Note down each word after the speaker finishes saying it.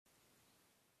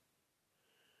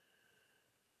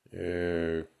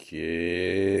Okay,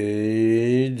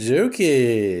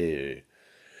 okay.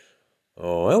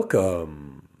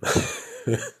 Welcome.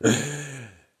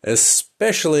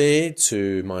 Especially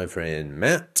to my friend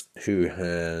Matt, who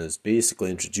has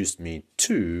basically introduced me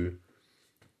to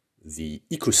the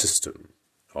ecosystem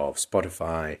of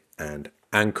Spotify and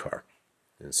Anchor.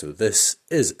 And so this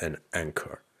is an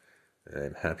Anchor.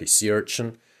 I'm Happy Sea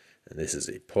Urchin, and this is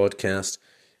a podcast.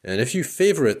 And if you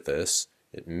favorite this,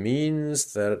 it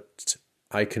means that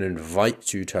I can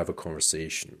invite you to have a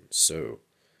conversation. So,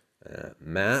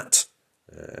 Matt,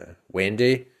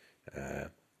 Wendy,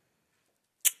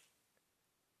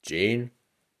 Jane,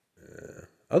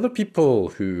 other people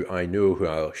who I know who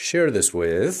I'll share this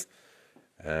with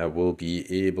will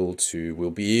be able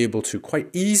to quite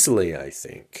easily, I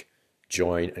think,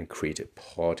 join and create a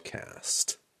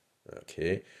podcast.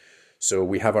 Okay. So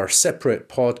we have our separate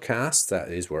podcasts, that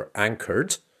is, we're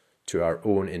anchored to our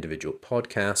own individual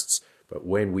podcasts. But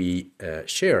when we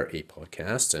share a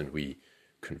podcast and we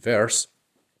converse,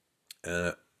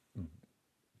 the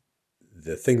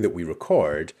thing that we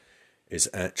record is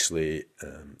actually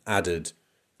added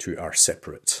to our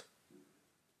separate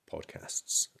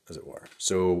podcasts, as it were.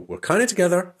 So we're kind of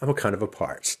together and we're kind of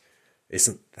apart.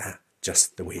 Isn't that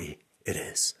just the way it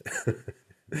is?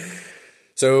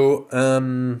 So,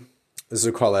 this is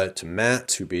a call out to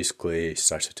Matt, who basically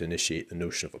started to initiate the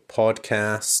notion of a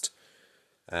podcast.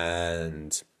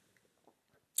 And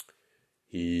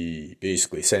he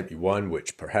basically sent me one,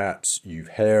 which perhaps you've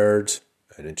heard,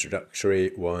 an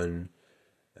introductory one.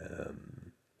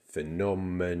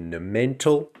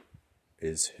 Phenomenamental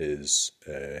is his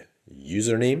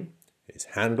username, his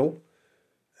handle.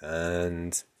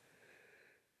 And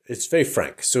it's very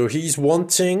frank. So he's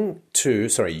wanting to,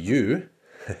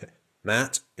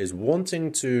 Matt is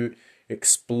wanting to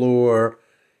explore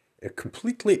a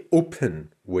completely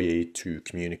open way to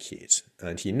communicate.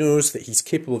 And he knows that he's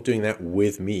capable of doing that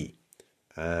with me.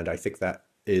 And I think that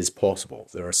is possible.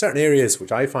 There are certain areas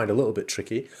which I find a little bit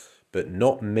tricky, but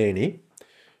not many,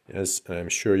 as I'm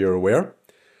sure you're aware.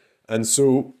 And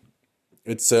so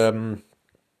it's, and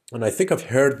I think I've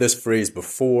heard this phrase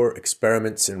before,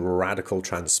 experiments in radical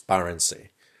transparency.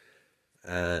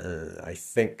 I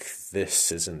think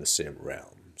this is in the same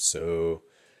realm. So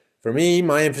for me,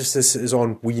 my emphasis is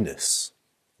on we-ness.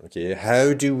 Okay,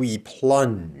 how do we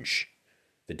plunge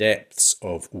the depths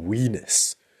of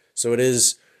we-ness? So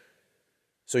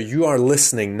you are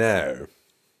listening now.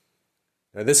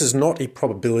 Now, this is not a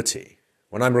probability.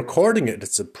 When I'm recording it,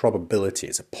 it's a probability,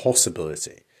 it's a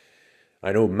possibility.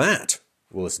 I know Matt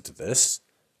will listen to this,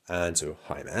 and so,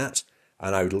 hi Matt.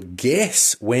 And I would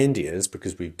guess Wendy is,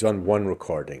 because we've done one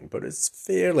recording, but it's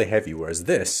fairly heavy, whereas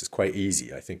this is quite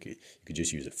easy. I think you could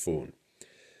just use a phone.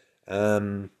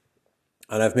 And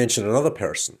I've mentioned another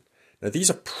person. Now, these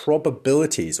are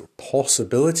probabilities or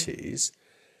possibilities.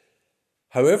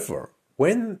 However,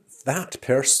 when that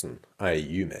person, i.e.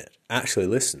 you, Matt, actually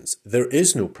listens, there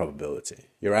is no probability.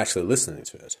 You're actually listening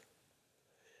to it.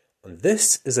 And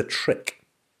this is a trick.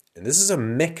 And this is a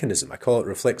mechanism. I call it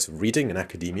reflexive reading in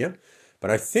academia. But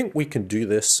I think we can do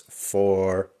this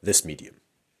for this medium.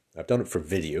 I've done it for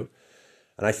video,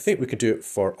 and I think we can do it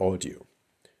for audio.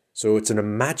 So it's an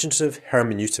imaginative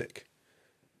hermeneutic.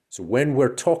 So when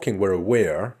we're talking, we're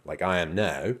aware, like I am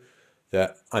now,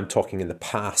 that I'm talking in the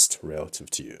past relative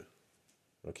to you.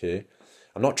 Okay?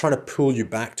 I'm not trying to pull you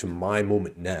back to my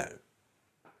moment now.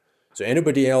 So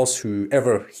anybody else who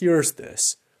ever hears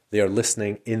this, they are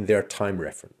listening in their time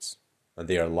reference, and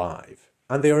they are live,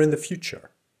 and they are in the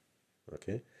future.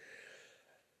 Okay.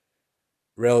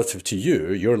 Relative to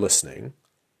you, you're listening,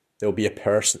 there'll be a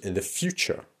person in the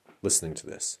future listening to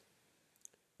this.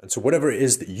 And so whatever it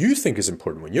is that you think is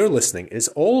important when you're listening is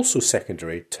also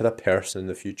secondary to the person in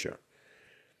the future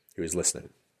who is listening.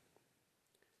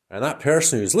 And that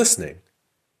person who's listening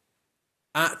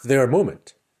at their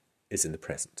moment is in the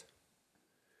present.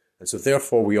 And so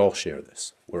therefore we all share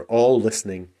this. We're all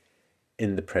listening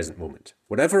in the present moment.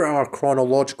 Whatever our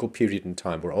chronological period in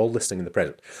time, we're all listening in the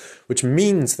present, which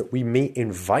means that we may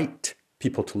invite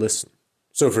people to listen.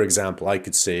 So, for example, I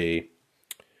could say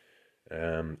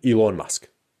Elon Musk.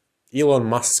 Elon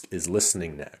Musk is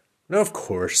listening now. Now, of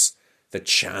course, the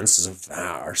chances of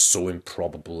that are so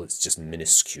improbable, it's just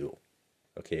minuscule.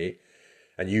 Okay?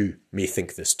 And you may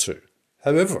think this too.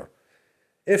 However,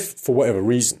 if for whatever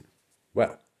reason,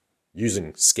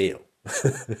 using scale,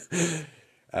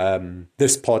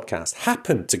 this podcast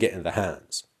happened to get in the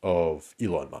hands of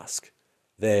Elon Musk,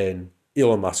 then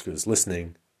Elon Musk is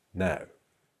listening now.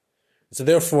 So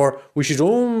therefore, we should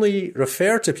only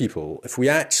refer to people if we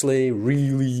actually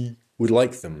really would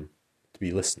like them to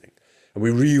be listening. And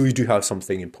we really do have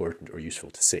something important or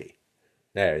useful to say.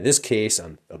 Now, in this case,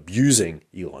 I'm abusing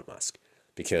Elon Musk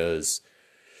because,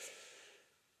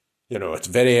 you know, it's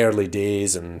very early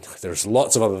days and there's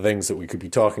lots of other things that we could be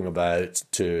talking about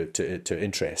to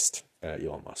interest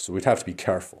Elon Musk. So we'd have to be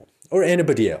careful. Or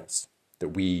anybody else that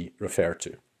we refer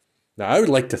to. Now, I would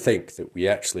like to think that we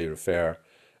actually refer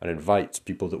and invite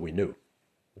people that we know.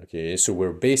 Okay, so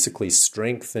we're basically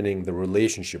strengthening the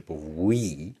relationship of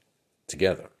we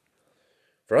together.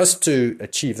 For us to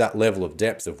achieve that level of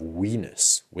depth of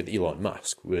we-ness with Elon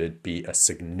Musk would be a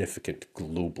significant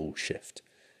global shift.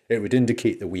 It would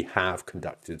indicate that we have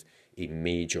conducted a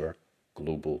major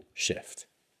global shift.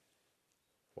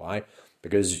 Why?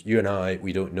 Because you and I,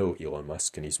 we don't know Elon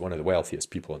Musk, and he's one of the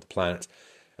wealthiest people on the planet.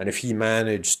 And if he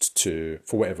managed to,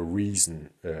 for whatever reason,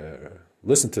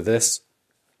 listen to this,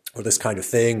 or this kind of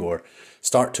thing, or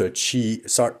start to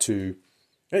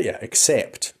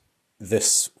accept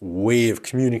this way of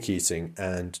communicating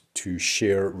and to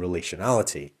share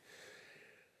relationality,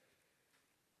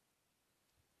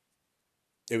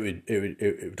 it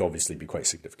would obviously be quite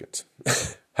significant.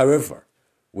 However,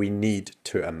 we need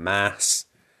to amass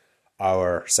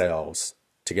ourselves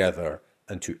together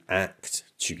and to act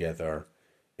together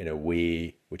in a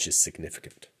way which is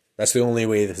significant. That's the only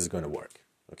way this is going to work,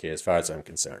 okay, as far as I'm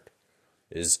concerned.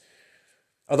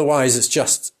 Otherwise, it's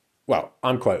just, well,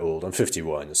 I'm quite old, I'm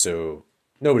 51, so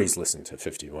nobody's listening to a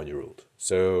 51-year-old.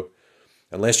 So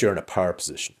unless you're in a power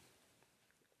position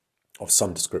of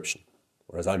some description,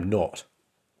 whereas I'm not.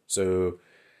 So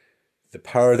the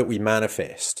power that we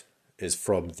manifest is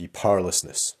from the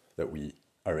powerlessness that we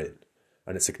are in.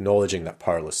 And it's acknowledging that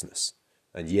powerlessness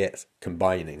and yet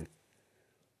combining,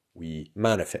 we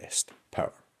manifest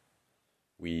power.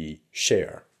 We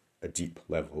share a deep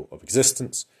level of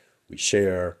existence. We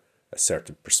share a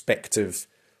certain perspective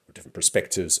or different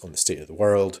perspectives on the state of the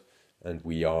world, and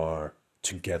we are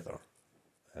together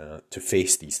to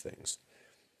face these things.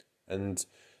 And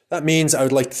that means I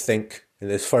would like to think in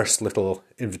this first little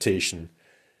invitation,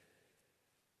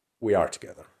 we are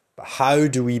together. But how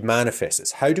do we manifest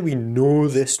this? How do we know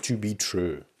this to be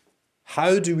true?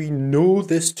 How do we know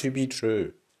this to be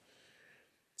true?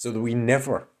 So that we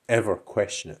never, ever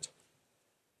question it.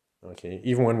 Okay,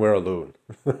 even when we're alone.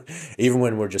 Even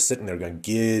when we're just sitting there going,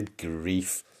 good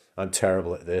grief, I'm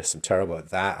terrible at this, I'm terrible at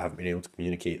that, I haven't been able to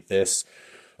communicate this.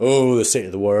 Oh, the state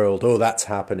of the world, oh, that's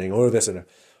happening, oh, this, and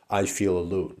I feel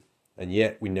alone. And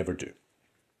yet we never do.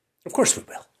 Of course we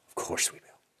will. Of course we will.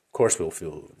 Of course we'll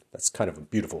feel alone. That's kind of a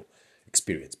beautiful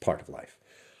experience, part of life.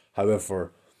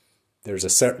 However, there's a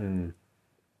certain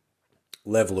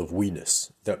level of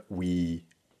we-ness that we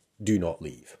do not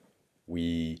leave.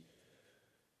 We.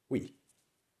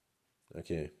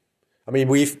 Okay. I mean,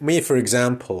 we may, for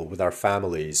example, with our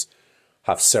families,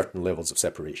 have certain levels of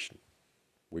separation.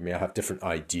 We may have different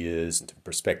ideas and different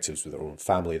perspectives with our own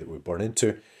family that we were born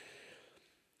into.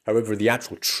 However, the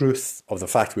actual truth of the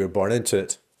fact we were born into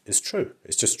it is true.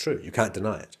 It's just true. You can't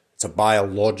deny it. It's a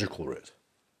biological root.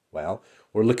 Well,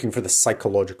 we're looking for the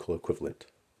psychological equivalent,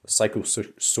 the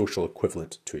psychosocial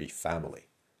equivalent to a family,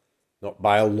 not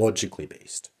biologically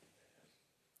based.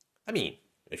 I mean,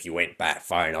 if you went back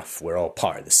far enough, we're all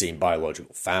part of the same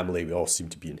biological family. We all seem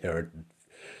to be inherited.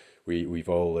 We've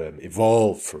all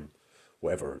evolved from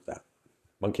whatever that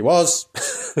monkey was.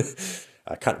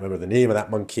 I can't remember the name of that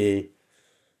monkey.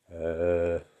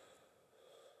 It's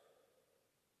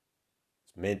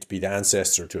meant to be the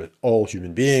ancestor to all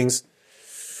human beings.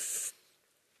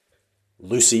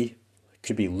 Lucy. It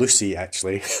could be Lucy,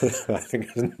 actually. I think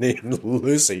it's named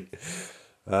Lucy.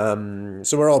 So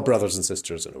we're all brothers and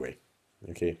sisters in a way.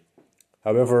 Okay.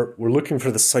 However, we're looking for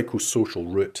the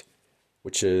psychosocial root,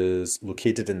 which is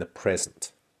located in the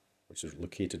present.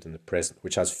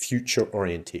 Which has future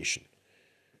orientation.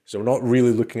 So we're not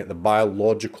really looking at the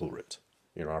biological root,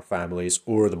 our families,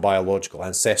 or the biological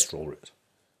ancestral root.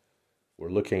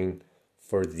 We're looking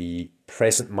for the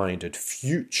present-minded,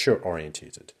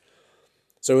 future-orientated.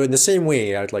 So in the same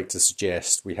way, I'd like to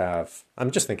suggest we have,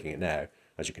 I'm just thinking it now,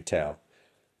 as you can tell,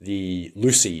 the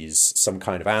Lucy's, some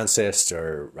kind of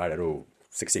ancestor, I don't know,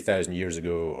 60,000 years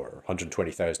ago or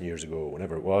 120,000 years ago,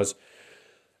 whenever it was.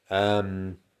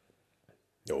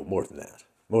 No, more than that.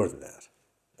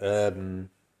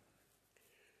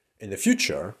 In the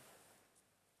future,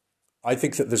 I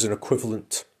think that there's an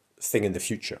equivalent thing in the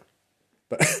future,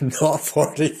 but not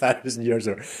 40,000 years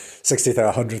or 60,000,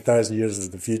 100,000 years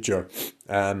in the future.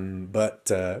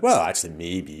 Well, actually,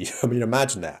 maybe. I mean,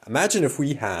 imagine that. Imagine if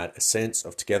we had a sense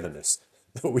of togetherness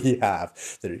that we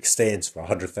have that extends for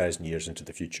 100,000 years into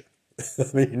the future. I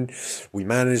mean,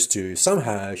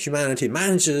 humanity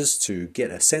manages to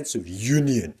get a sense of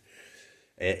union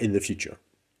in the future.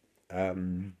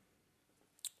 Okay,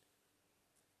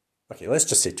 let's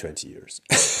just say 20 years.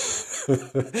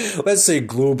 Let's say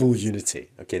global unity.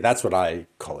 Okay, that's what I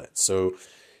call it. So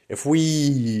if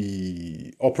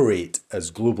we operate as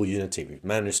global unity, we've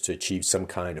managed to achieve some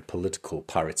kind of political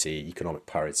parity, economic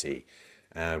parity,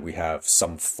 and we have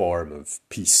some form of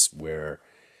peace where,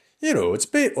 it's a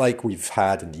bit like we've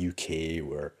had in the UK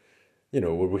where,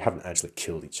 where we haven't actually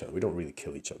killed each other. We don't really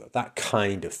kill each other. That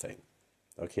kind of thing.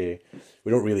 Okay?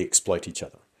 We don't really exploit each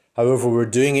other. However, we're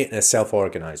doing it in a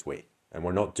self-organized way. And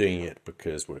we're not doing it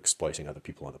because we're exploiting other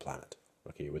people on the planet,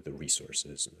 okay, with the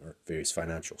resources and our various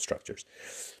financial structures.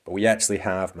 But we actually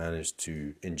have managed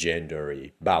to engender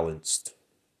a balanced,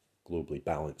 globally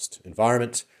balanced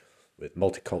environment with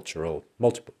multicultural,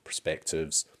 multiple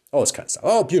perspectives, all this kind of stuff.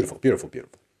 Oh, beautiful, beautiful,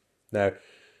 beautiful. Now,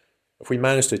 if we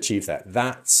manage to achieve that,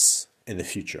 that's in the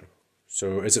future.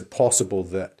 So is it possible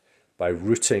that by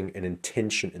rooting an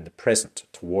intention in the present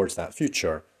towards that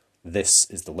future, this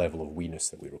is the level of we-ness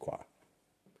that we require?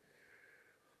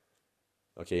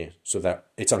 Okay, so that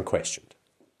it's unquestioned.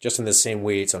 Just in the same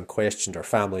way it's unquestioned our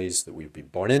families that we've been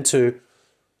born into,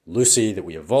 Lucy that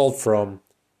we evolved from,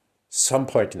 some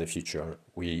point in the future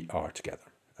we are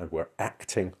together. And we're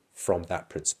acting from that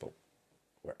principle.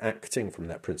 We're acting from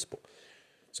that principle.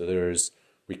 So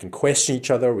we can question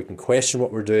each other, we can question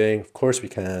what we're doing, of course we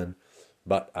can,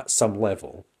 but at some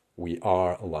level we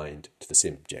are aligned to the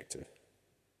same objective.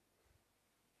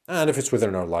 And if it's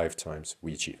within our lifetimes,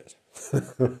 we achieve it.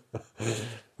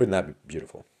 Wouldn't that be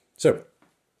beautiful? So,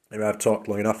 maybe I've talked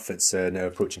long enough. It's now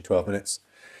approaching 12 minutes.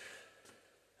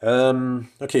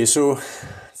 Okay, so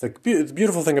the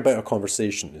beautiful thing about a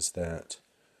conversation is that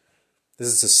this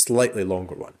is a slightly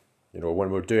longer one, when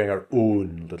we're doing our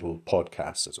own little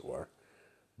podcast, as it were.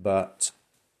 But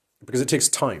because it takes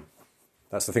time.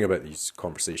 That's the thing about these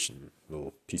conversation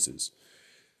little pieces.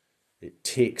 It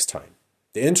takes time.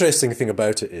 The interesting thing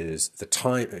about it is the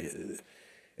time.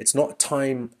 It's not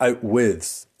time out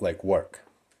with like work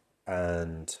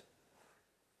and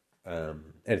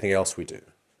anything else we do.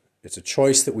 It's a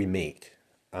choice that we make,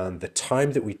 and the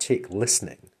time that we take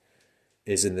listening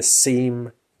is in the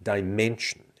same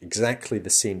dimension, exactly the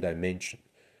same dimension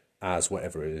as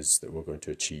whatever it is that we're going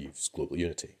to achieve as global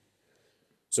unity.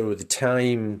 So the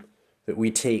time that we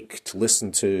take to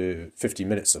listen to 50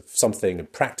 minutes of something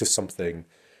and practice something.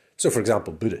 So, for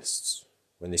example, Buddhists,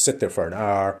 when they sit there for an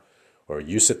hour, or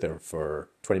you sit there for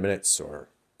 20 minutes, or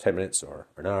 10 minutes, or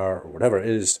an hour, or whatever it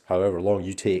is, however long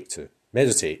you take to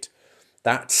meditate,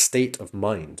 that state of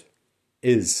mind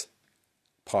is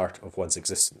part of one's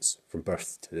existence from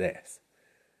birth to death.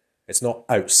 It's not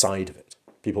outside of it.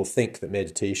 People think that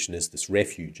meditation is this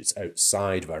refuge, it's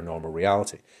outside of our normal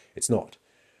reality. It's not.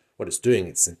 What it's doing,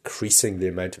 it's increasing the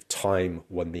amount of time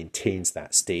one maintains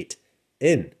that state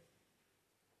in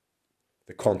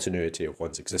the continuity of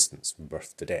one's existence from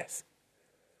birth to death.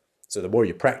 So the more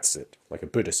you practice it, like a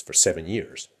Buddhist for 7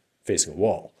 years, facing a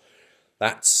wall,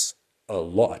 that's a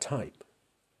lot of time.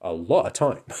 A lot of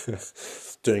time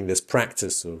doing this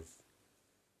practice of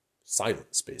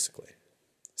silence, basically.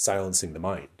 Silencing the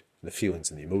mind, and the feelings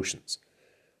and the emotions,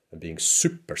 and being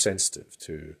super sensitive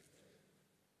to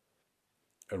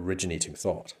originating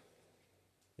thought.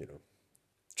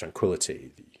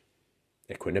 Tranquility,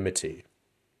 the equanimity,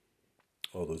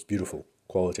 all those beautiful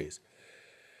qualities.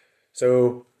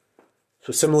 So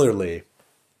similarly,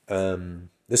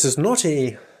 this is not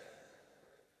a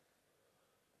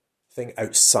thing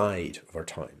outside of our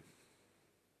time.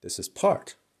 This is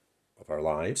part of our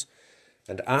lives.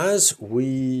 And as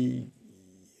we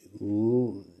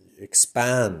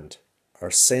expand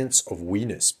our sense of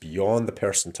we-ness beyond the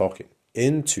person talking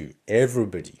into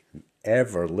everybody who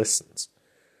ever listens,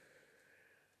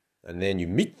 and then you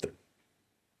meet them,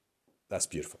 that's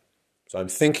beautiful. So I'm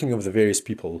thinking of the various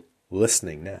people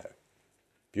listening now.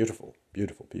 Beautiful,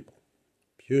 beautiful people.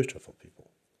 Beautiful people.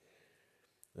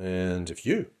 And if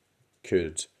you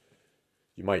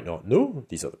might not know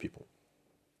these other people.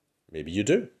 Maybe you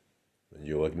do. And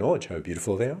you'll acknowledge how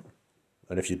beautiful they are.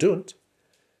 And if you don't,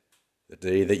 the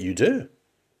day that you do,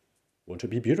 won't it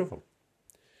be beautiful?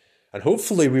 And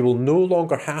hopefully we will no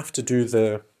longer have to do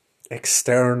the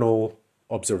external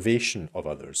observation of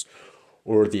others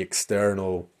or the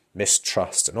external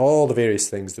mistrust and all the various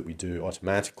things that we do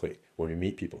automatically when we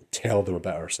meet people, tell them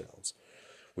about ourselves.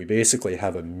 We basically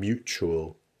have a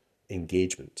mutual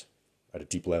engagement at a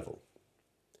deep level.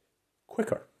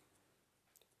 Quicker.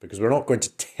 Because we're not going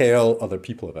to tell other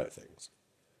people about things.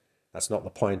 That's not the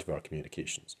point of our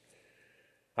communications.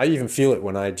 I even feel it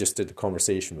when I just did the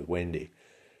conversation with Wendy,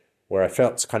 where I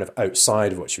felt kind of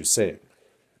outside of what she was saying.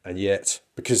 And yet,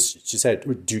 because she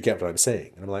said, do you get what I'm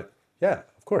saying? And I'm like, yeah,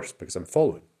 of course, because I'm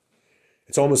following.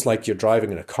 It's almost like you're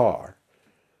driving in a car,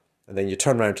 and then you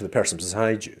turn around to the person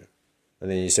beside you, and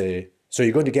then you say, so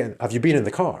you're going to get, have you been in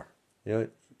the car? You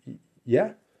know,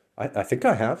 yeah, I think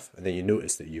I have. And then you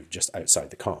notice that you've just outside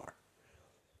the car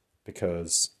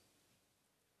because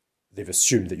they've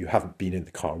assumed that you haven't been in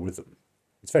the car with them.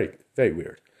 It's very, very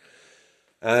weird.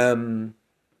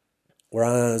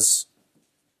 Whereas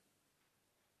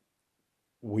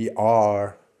we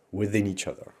are within each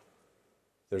other.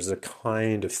 There's a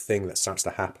kind of thing that starts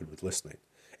to happen with listening.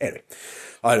 Anyway,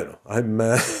 I don't know. I'm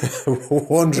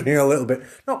wandering a little bit.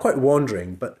 Not quite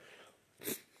wandering, but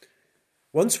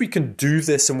once we can do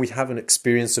this and we have an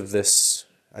experience of this,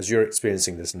 as you're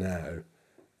experiencing this now,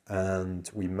 and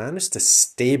we manage to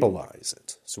stabilize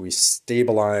it. So we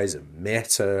stabilize a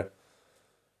meta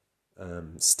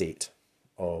state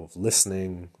of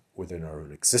listening within our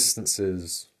own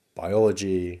existences,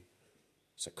 biology,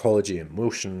 psychology,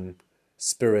 emotion,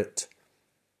 spirit,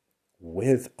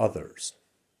 with others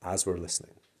as we're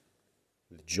listening.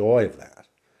 The joy of that.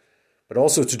 But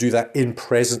also to do that in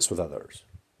presence with others,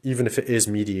 even if it is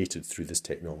mediated through this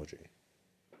technology.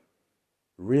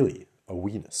 Really, a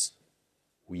weeness.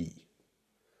 Wee.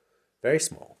 Very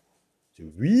small. It's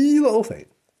a wee little thing.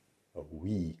 A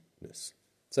weeness.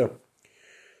 So,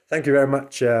 thank you very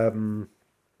much,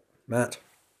 Matt,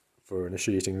 for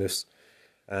initiating this.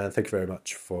 And thank you very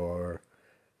much for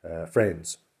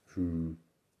friends who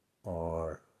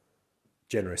are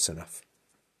generous enough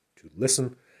to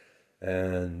listen.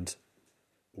 And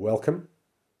welcome.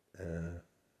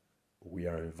 We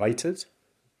are invited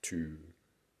to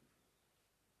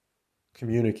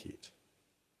communicate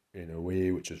in a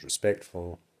way which is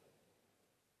respectful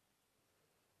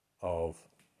of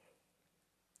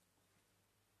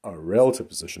our relative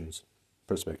positions,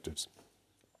 perspectives,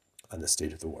 and the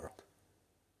state of the world.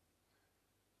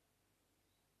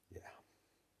 Yeah.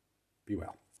 Be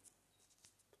well.